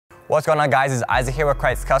What's going on, guys? It's Isaac here with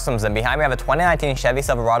Krietz Customs, and behind me I have a 2019 Chevy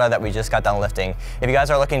Silverado that we just got done lifting. If you guys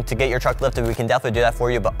are looking to get your truck lifted, we can definitely do that for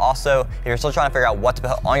you, but also if you're still trying to figure out what to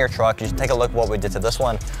put on your truck, you should take a look at what we did to this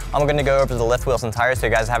one. I'm going to go over the lift wheels and tires, so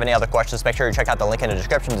if you guys have any other questions, make sure you check out the link in the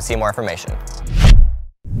description to see more information.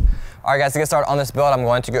 Alright guys, to get started on this build, I'm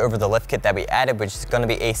going to go over the lift kit that we added, which is going to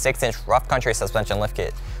be a 6-inch rough country suspension lift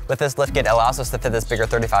kit. With this lift kit, it allows us to fit this bigger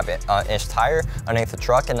 35-inch tire underneath the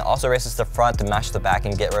truck, and it also raises the front to match the back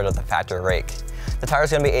and get rid of the factory rake. The tire is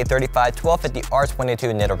going to be a 35 1250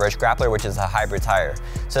 R22 Nitto Ridge Grappler, which is a hybrid tire.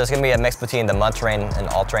 So it's going to be a mix between the mud terrain and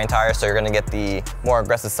all-terrain tire, so you're going to get the more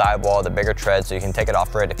aggressive sidewall, the bigger tread, so you can take it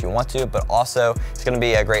off-road if you want to, but also it's going to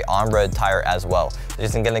be a great on-road tire as well.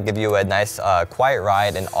 It's going to give you a nice quiet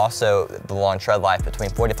ride and also the long tread life between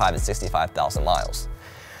 45 and 65,000 miles.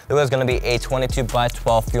 The wheel is going to be a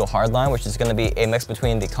 22x12 fuel hardline, which is going to be a mix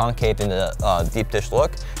between the concave and the deep dish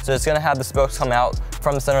look. So it's going to have the spokes come out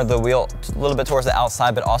from the center of the wheel a little bit towards the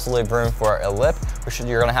outside, but also leave room for a lip, which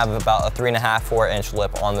you're going to have about a 3.5–4-inch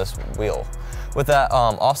lip on this wheel. With that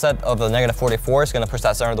offset of the -44, it's going to push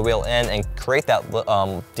that center of the wheel in and create that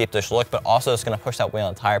deep dish look, but also it's going to push that wheel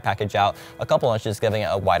and tire package out a couple inches, giving it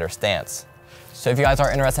a wider stance. So if you guys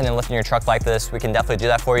are interested in lifting your truck like this, we can definitely do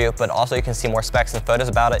that for you, but also you can see more specs and photos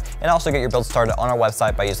about it, and also get your build started on our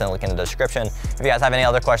website by using the link in the description. If you guys have any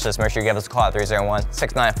other questions, make sure you give us a call at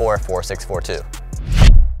 301-694-4642.